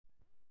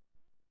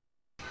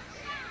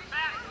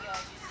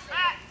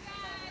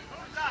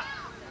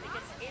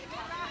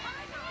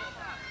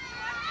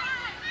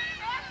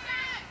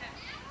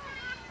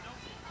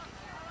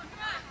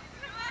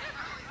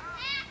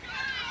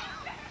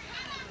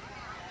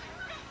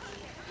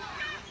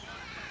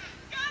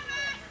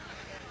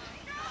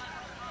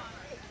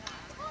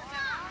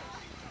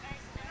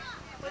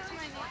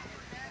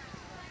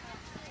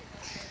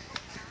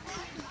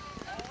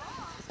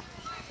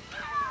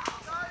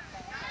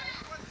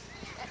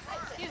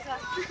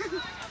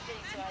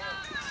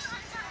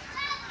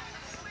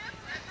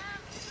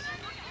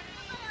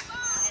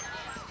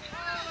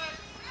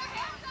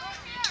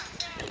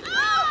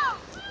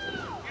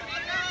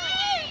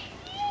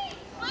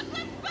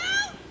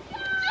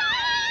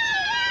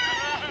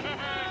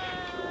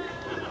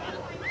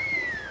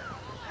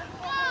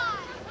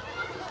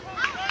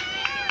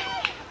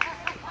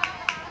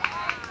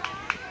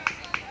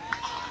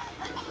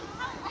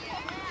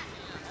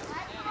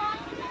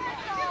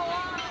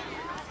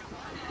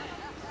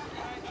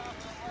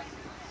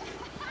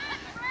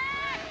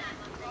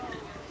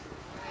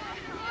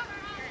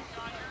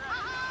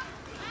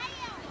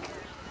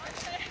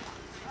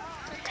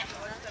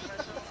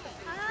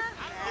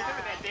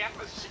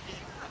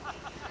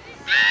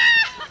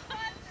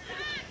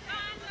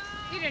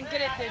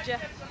Did you?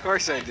 Of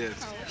course I did.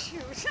 Oh,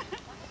 shoot.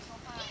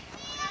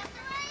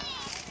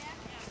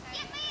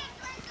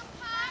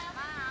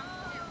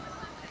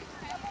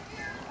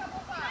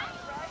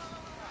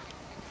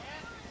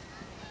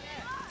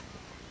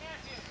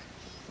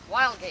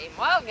 Wild game,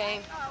 wild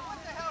game.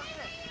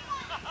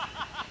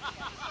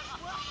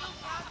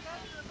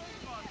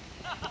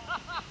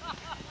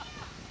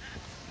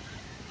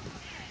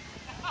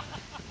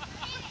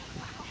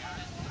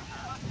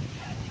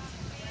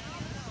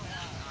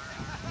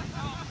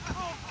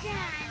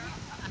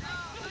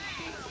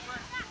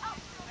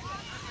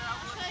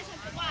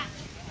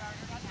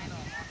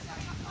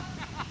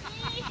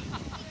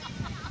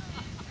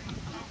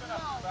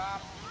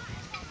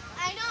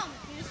 I know.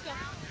 You just go.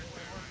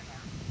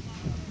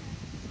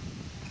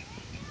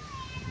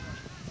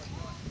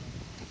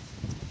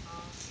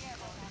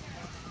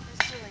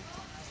 It's silly.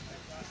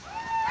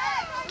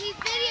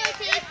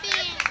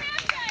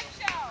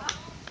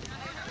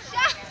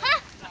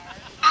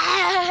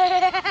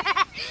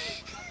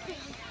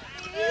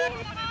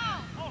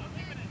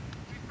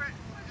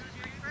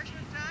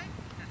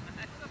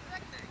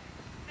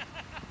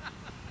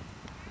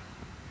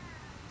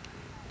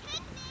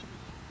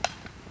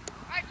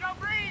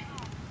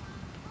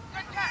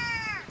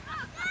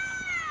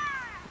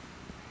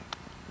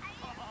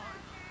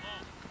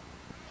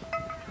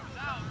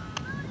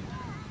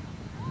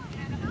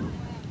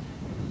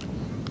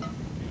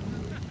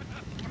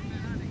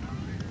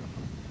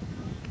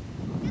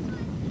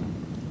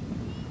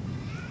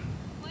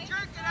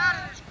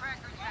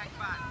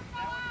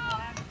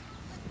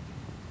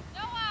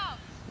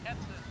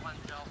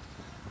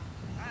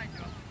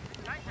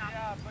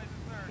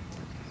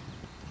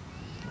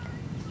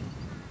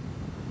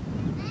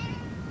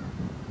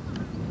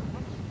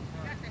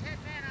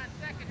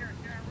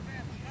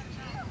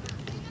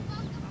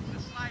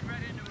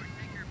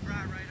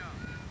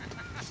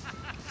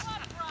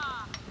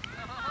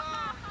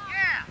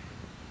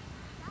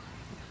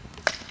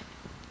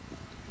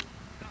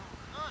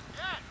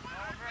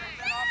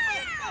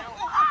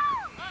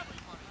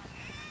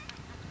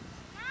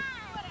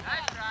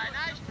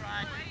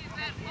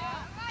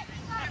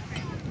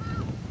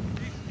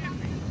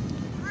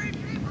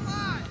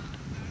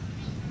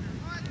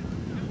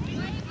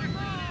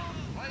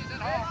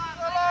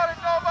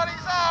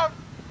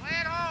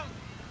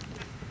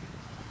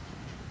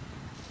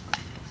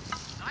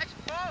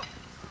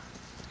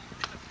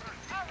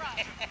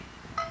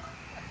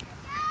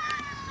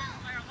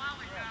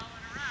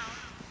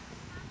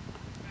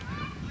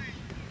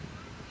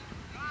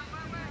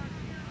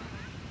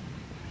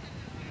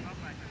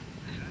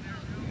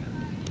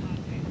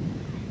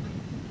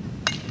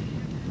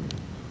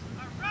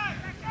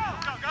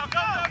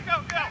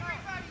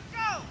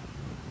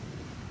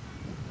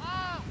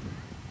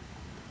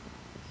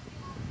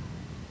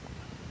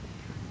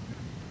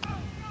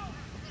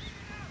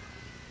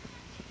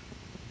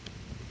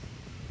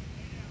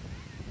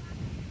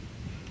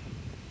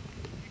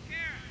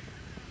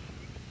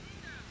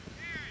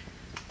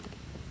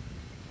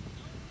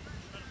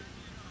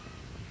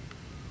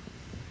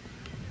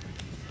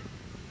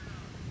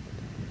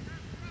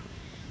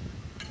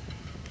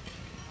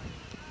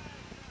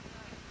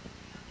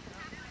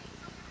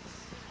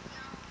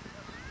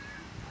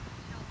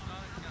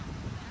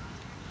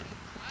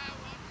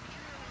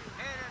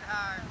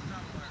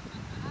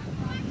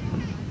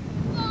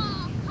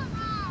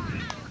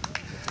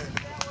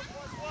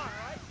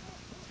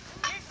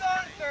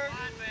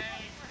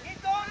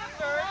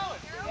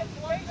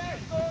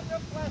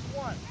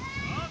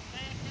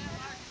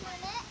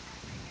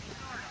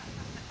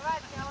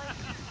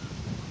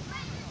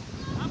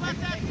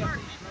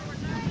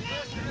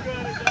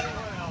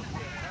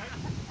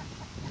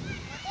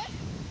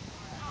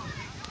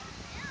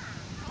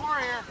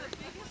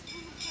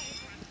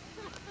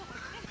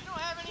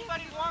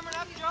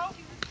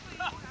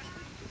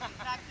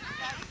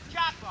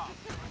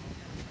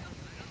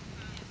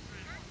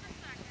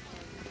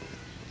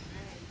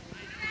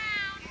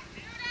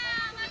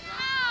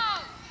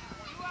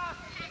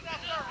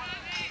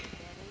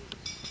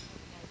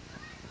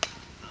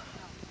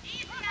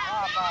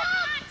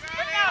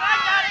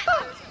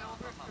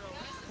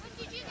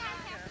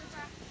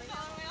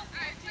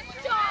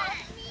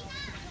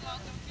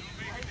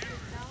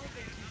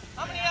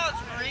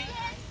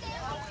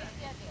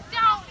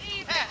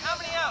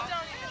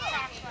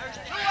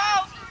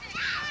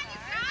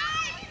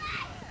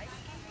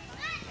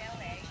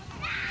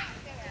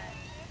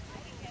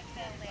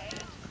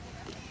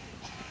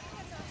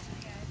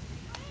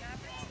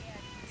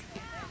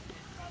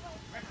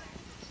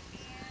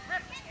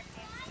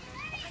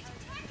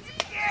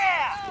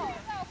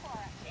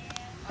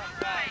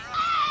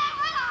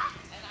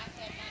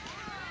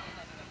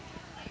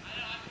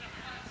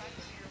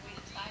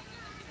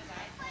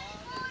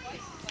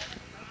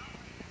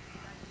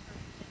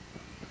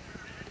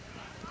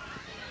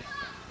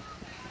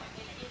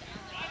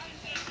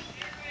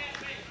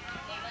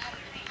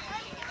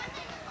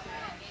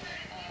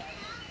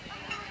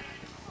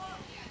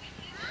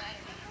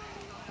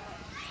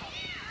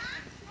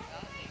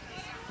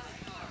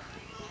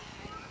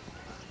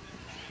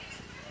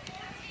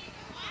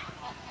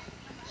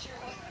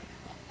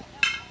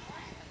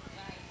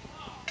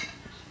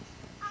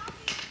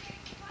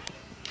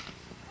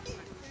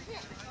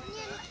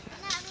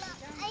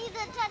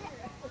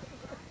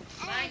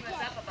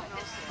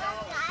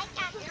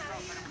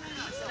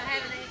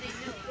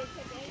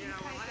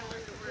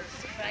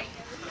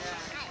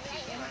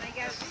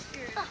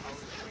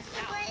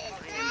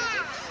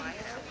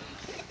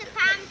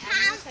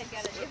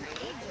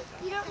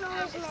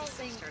 And I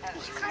said,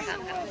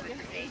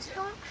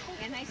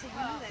 you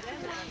know that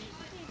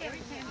every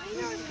time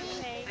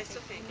I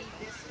still can't get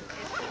this.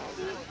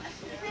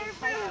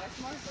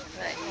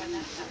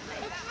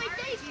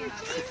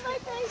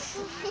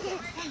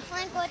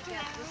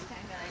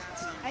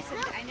 I said,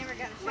 I never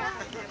got a shot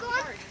at that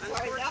part.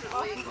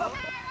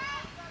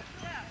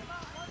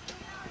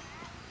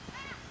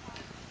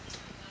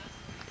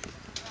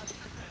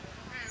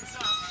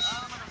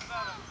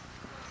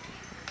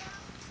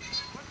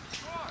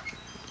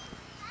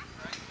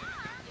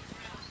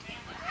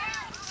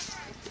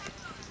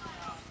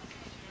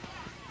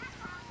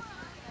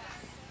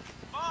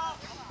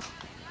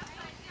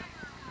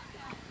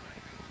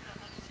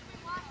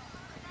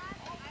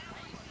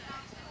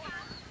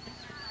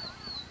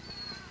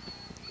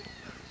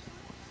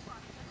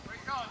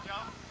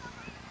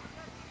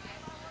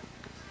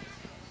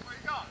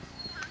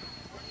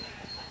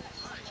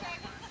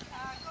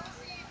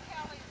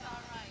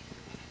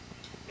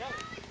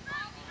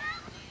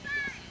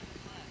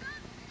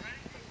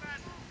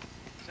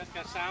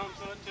 Got sound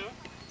to it too?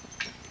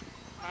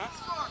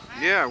 Huh?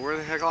 Yeah, where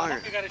the heck are you?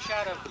 I got a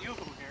shot of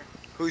Yoo-Hoo here.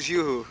 Who's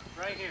Yoo-Hoo?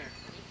 Right here.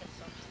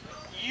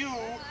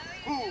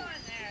 Yoo-Hoo.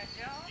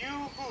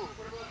 Yoo-Hoo.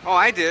 Oh,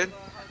 I did.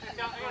 I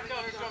got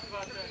a joke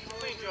about that.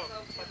 Clean joke.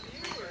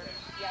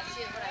 Yeah,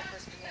 she is when I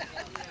first came in.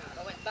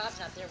 But when Bob's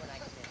not there when I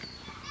come in.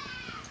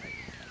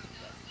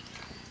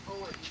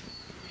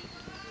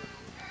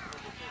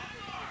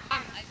 I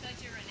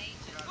thought you were an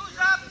agent. Who's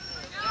up?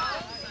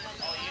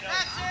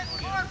 That's it,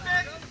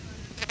 forfeit!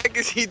 What the heck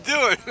is he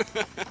doing?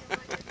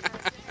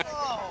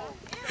 Oh.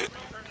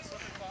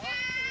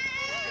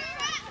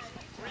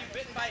 Were you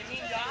bitten by a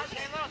mean dog?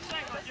 Hey, little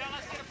single, Joe.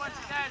 Let's get a bunch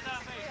of guys on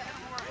base. Get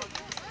them working.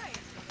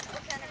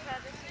 What kind of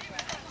club is it?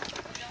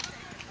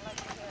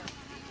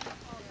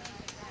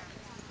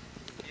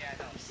 Yeah,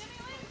 no.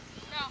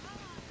 No.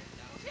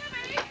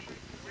 Jimmy!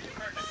 Were you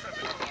hurt in a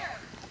tripping foot?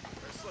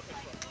 Or a slipping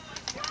foot?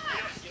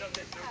 You don't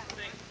get no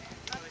thing?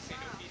 They say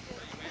no people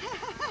that you win.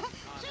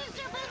 She's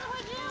too busy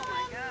with you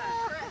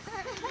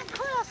and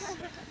Chris.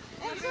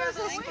 And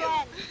Susan's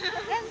friend.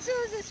 And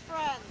Susan's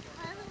friend.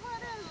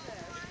 What is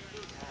this?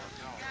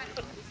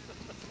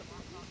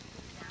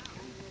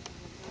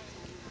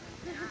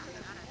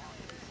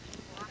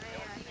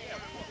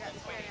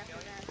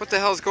 What the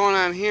hell's going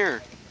on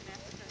here?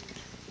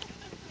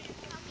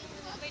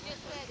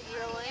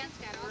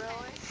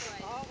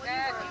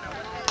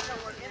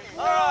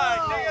 All right,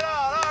 take it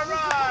out. All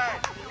right.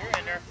 You're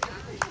in there.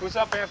 Who's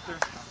up after?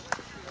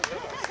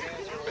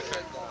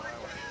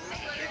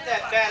 Get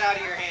that bat out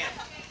of your hand.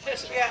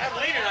 Yeah, I'm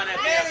leaning on that.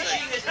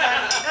 Managing is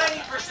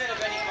 90%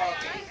 of any ball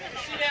game.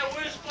 See that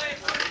Wiz play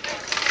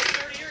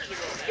 30 years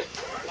ago, man?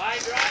 Line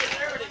drives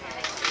and everything.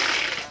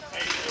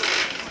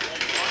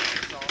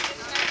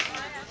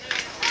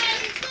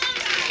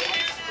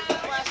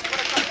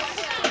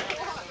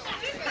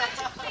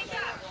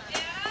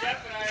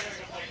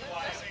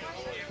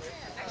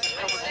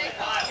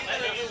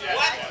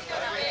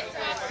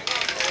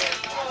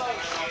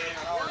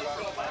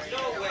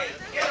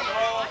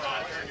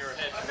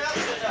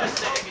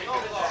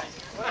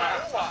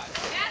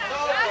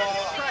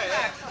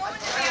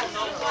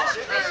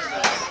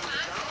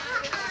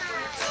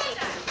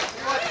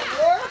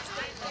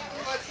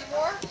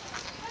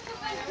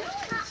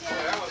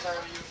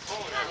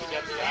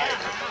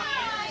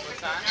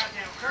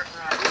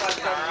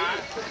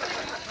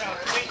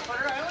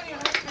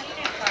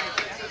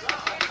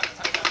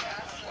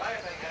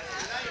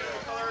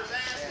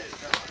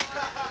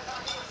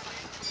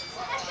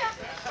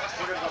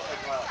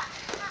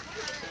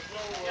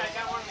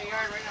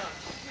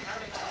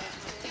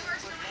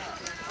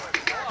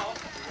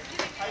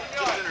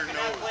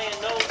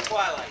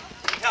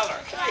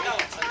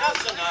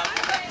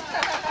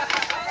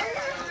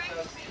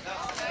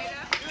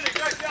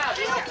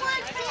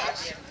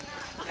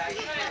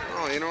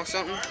 Oh, you know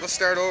something? Let's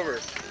start over.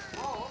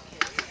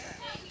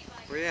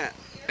 Where you at?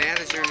 Matt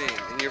is your name,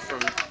 and you're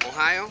from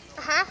Ohio?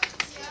 Uh-huh.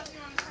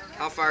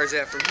 How far is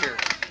that from here?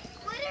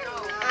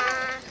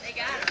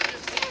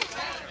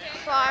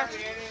 Far.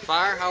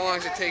 Far? How long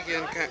does it take you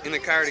in the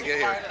car to get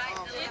here?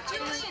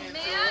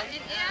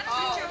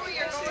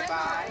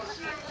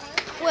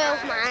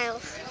 12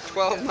 miles.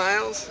 12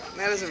 miles?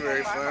 That isn't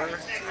very far.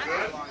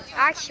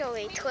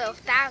 Actually,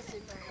 12,000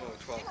 miles. Oh,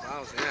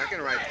 12,000. Yeah, I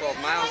can ride 12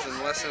 miles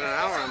in less than an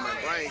hour on my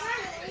bike.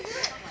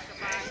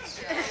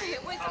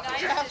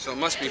 So it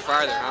must be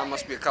farther, huh? It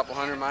must be a couple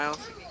hundred miles.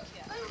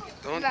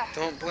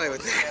 Don't play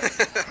with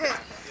that.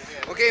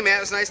 Okay,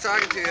 Matt, it's nice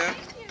talking to you.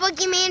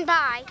 Boogeyman,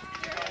 bye.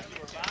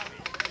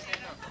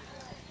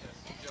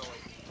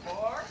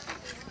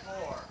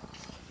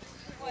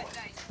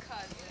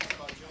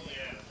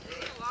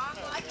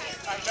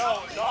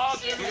 No,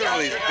 dogs. Look at all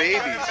these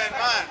babies. I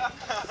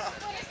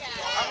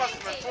must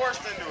have been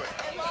forced into it.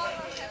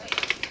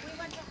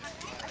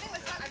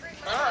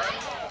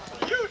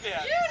 You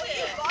did. You did.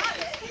 You bought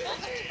it.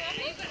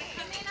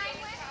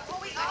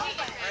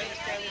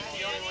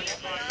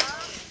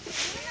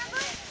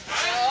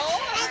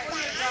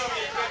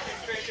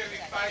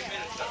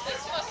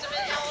 This must have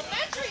been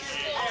elementary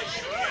school.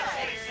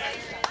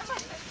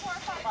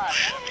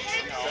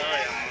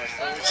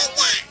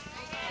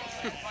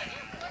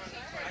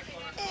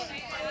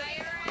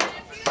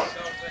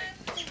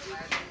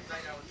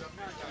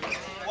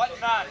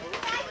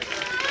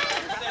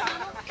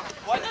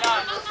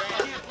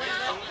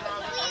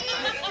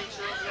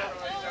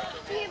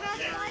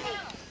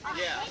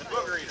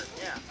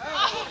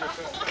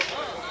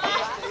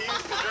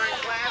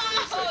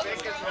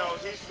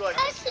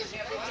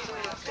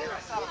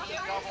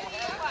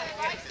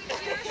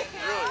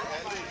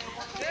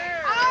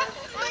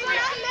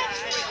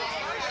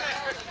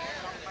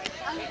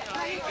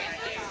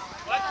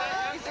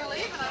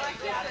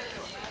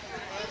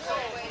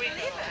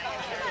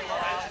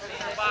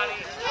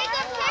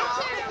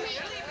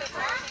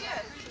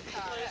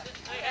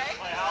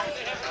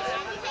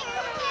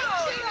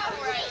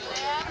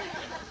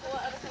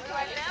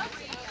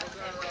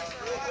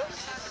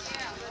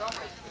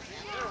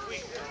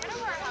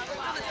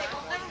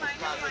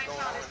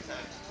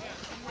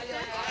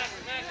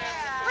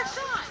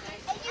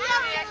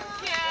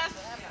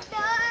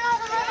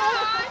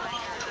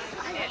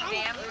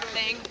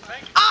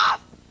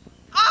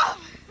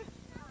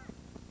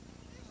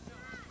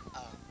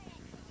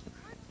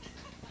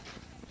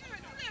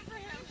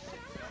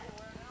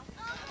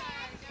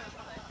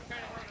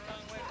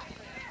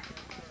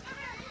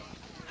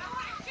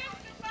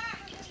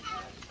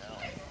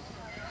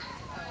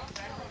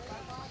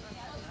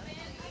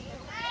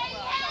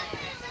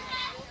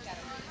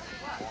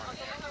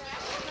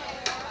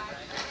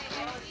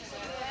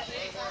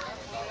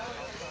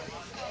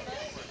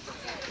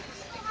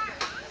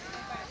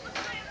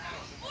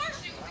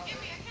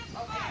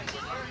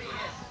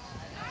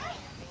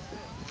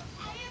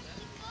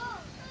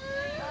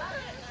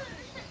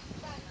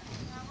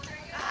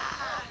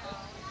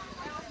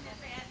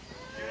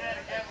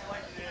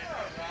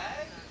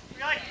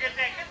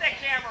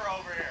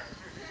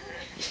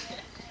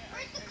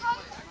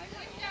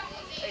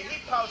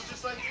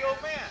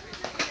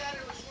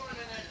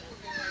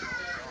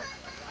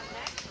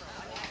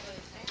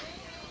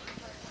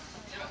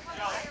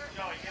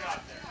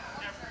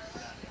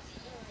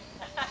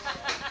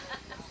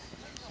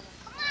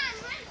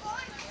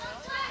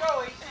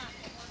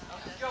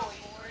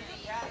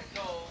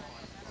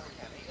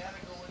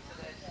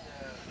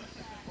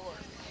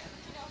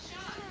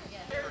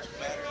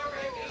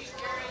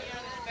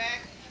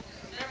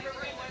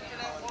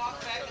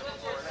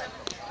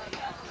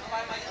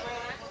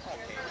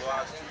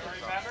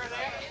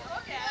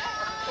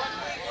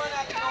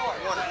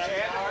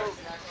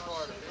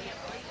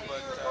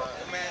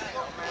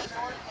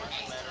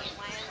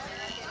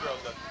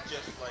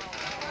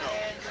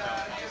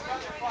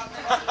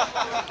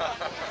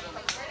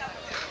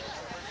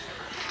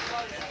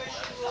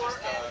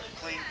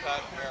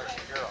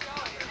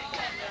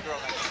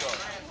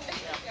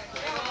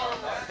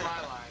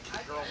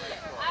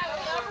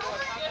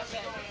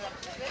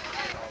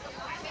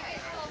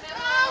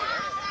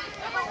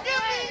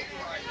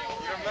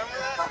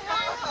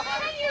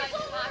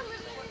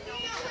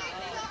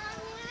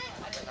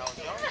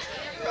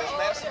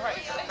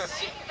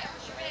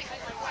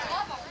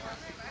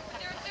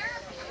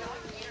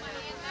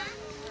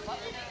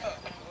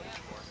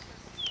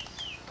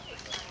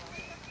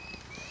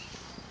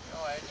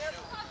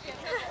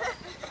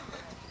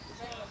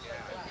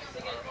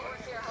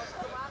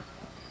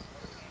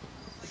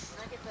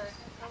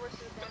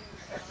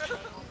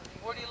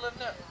 Where do you live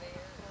now?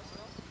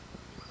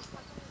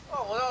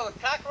 Oh, with all the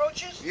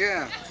cockroaches?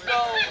 Yeah.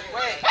 No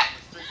way.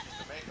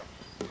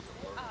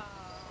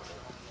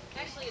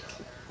 Actually, it's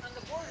on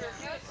the border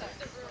of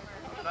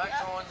Not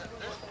going.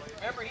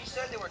 Remember, he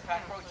said there were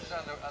cockroaches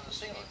on the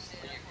ceiling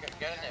when you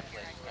got in that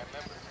place. I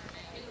remember.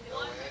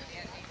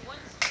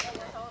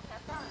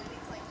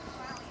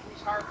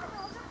 It's hard.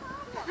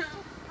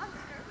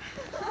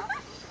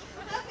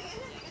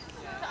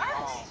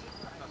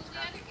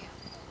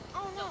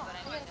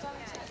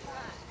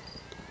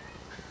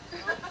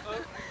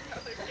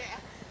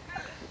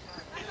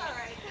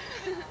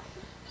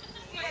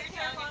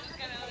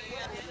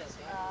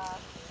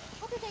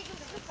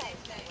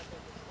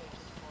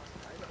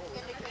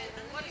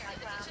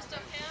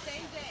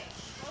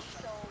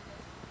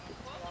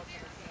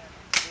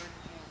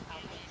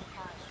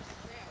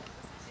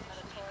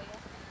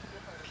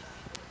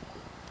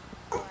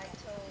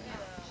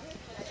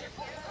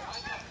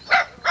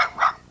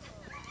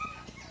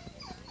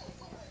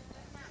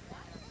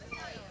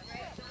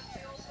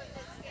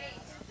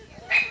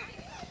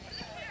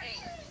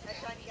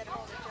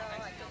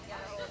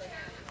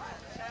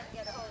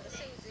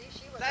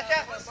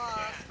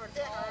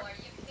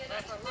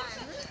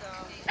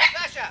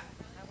 Sasha!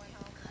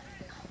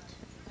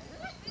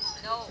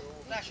 No.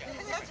 Sasha!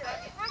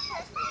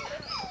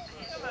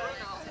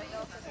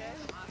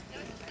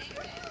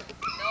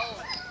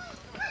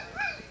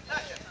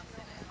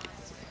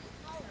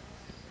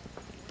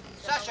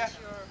 Sasha!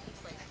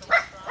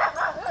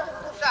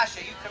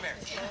 Sasha, you come here.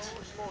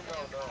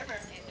 Come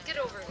here. Get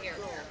over here.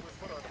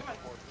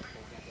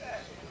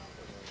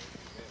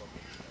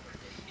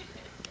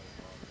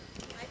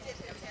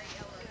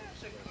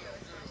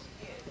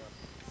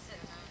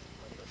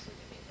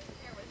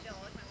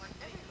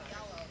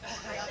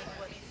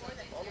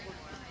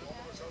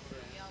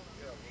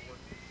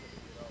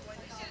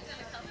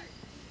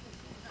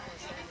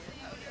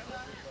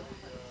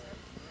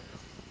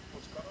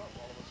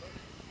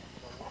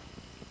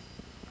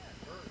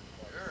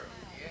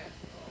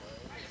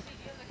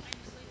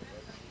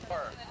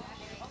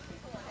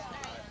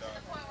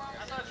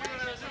 I thought you were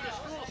going to do the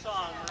school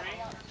song,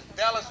 Breen.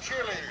 Dallas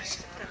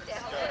cheerleaders.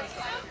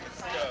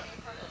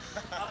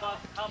 How about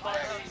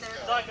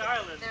Suck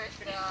Island?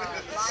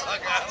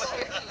 Suck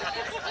Island.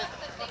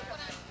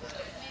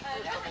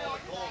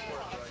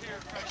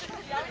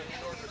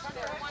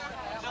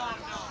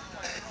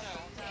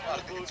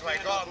 It's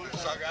like all the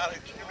Suck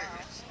Island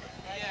cheerleaders.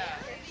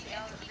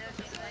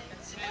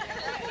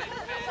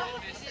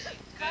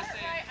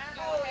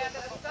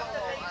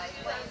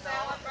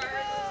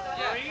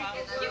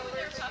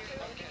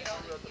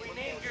 We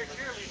named your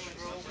cheerleading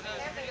group.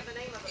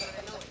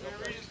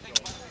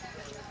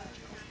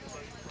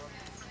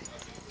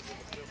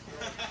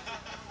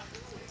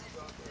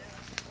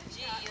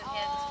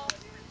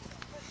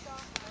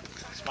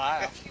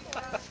 Smile.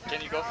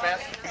 Can you go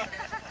faster?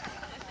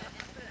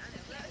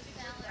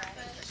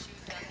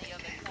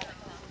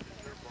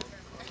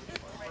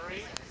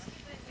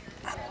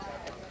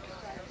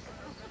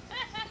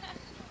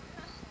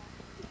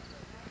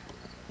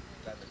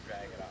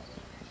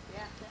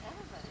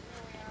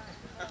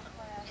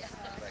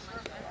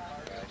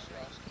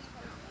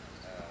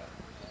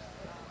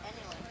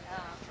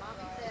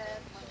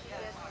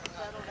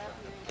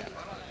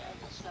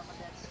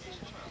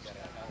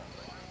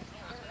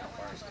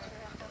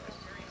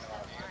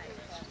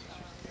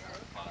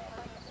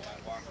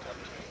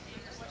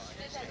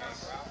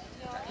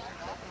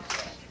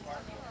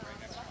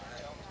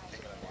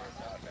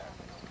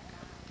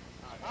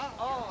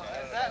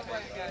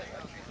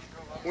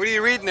 What are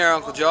you reading there,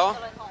 Uncle Joe?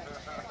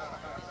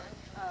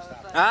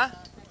 Huh?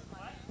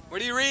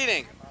 What are you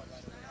reading?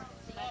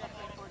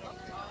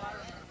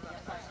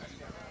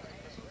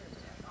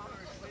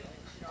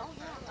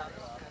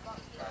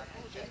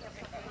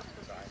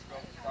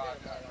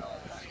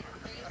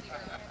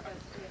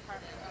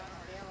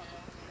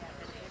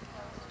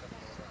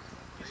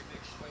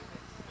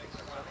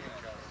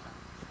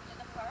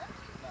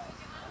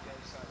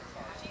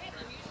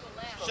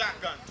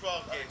 Shotgun,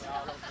 12 gauge.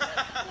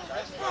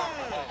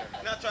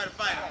 Not trying to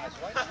find him.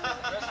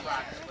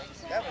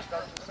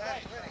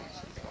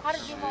 How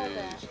did you hold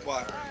that?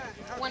 What?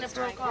 When it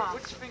broke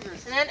off.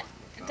 And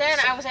then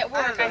I was at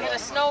work. I hit a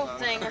snow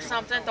thing or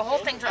something. The whole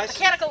thing dropped. The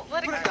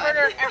catalytic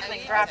converter,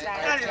 everything dropped out.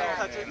 I didn't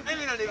touch it. I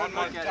didn't even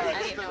look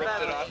at it.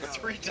 Ripped it off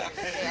 3 times.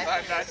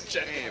 I'm not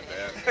checking it,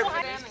 man.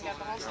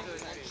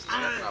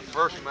 I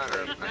first met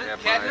her, I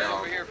had my,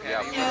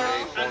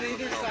 phone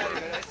number.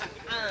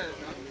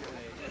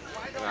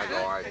 And I go,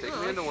 all right, take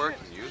me into work,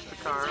 use the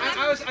car,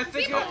 I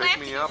pick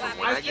me up, and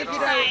when I get off,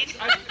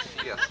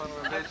 yeah, son of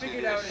a bitch,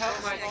 figured I would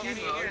help my team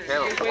out.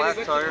 had a flat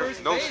tire,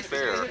 no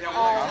spare.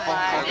 Oh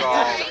my I go,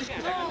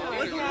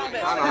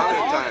 don't know how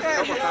many times. A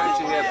couple times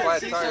she had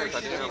flat tires. I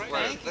didn't have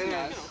flat.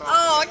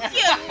 Oh, good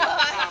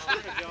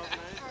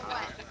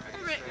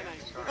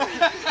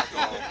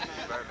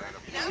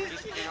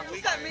You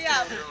set me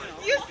up.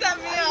 You set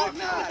me up.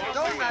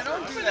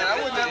 Don't do that.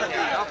 I would never do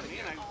that.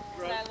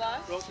 I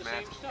lost?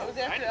 I was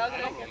after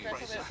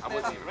I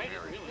wasn't even married.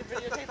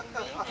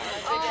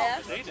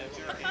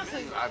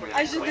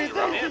 I should do that.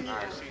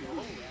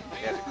 I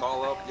had to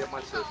call up and get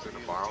my sister to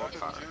borrow a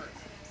car.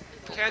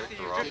 Kathy,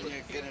 you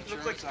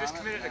look like you just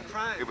committed a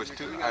crime. It was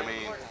too, I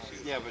mean...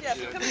 Yeah, but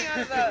coming out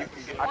of the...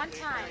 One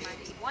time,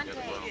 one day.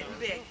 Getting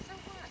big.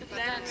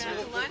 Then to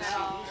lunch.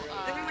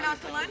 Then we went out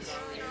to lunch.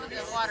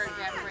 The water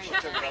evaporated.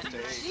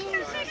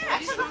 Jesus, I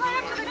should have went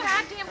up to the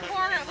goddamn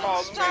corner. It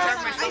was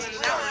starving. I see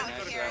that one,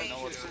 Carrie.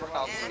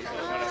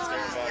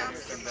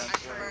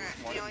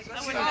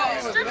 And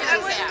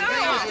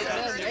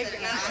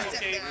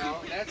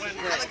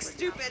I look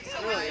stupid, so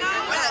no,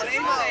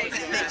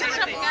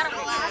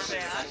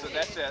 So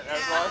that's it.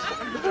 That's so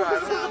then I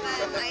see,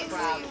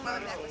 well,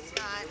 that was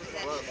Scott,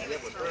 and then it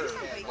was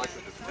something.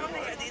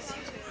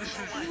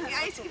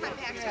 I used to get my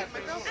back to my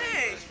girlfriend.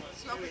 Hey!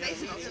 Smoke a base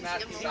smoke and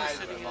give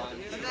them alone.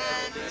 And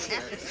then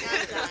after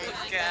Scott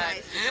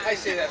died, I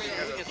say that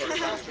because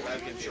of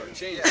I've been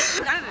shortchanged.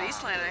 down in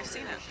Eastland, I've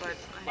seen it, but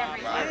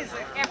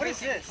What is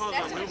this?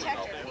 that's a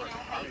protector.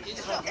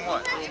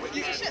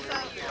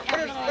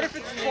 What if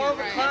it's 12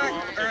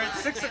 o'clock or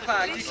it's 6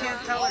 o'clock? You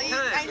can't tell the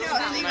time. I know.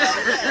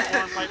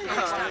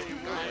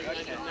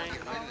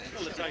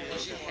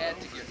 She had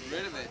to get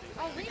rid of it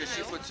because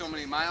she put so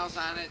many miles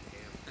on it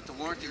that the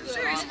warranty was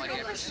on like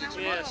every 6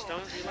 months.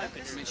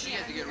 I mean, she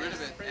had to get rid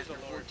of it after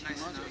 14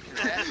 months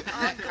because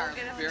that car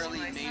barely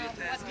made it to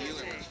the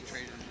dealer when she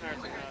traded it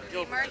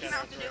in. Marking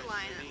out the new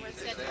line.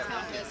 What's it?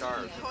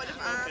 Coat of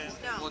arms?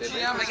 No. Well,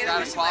 GM has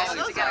got a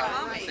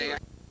policy.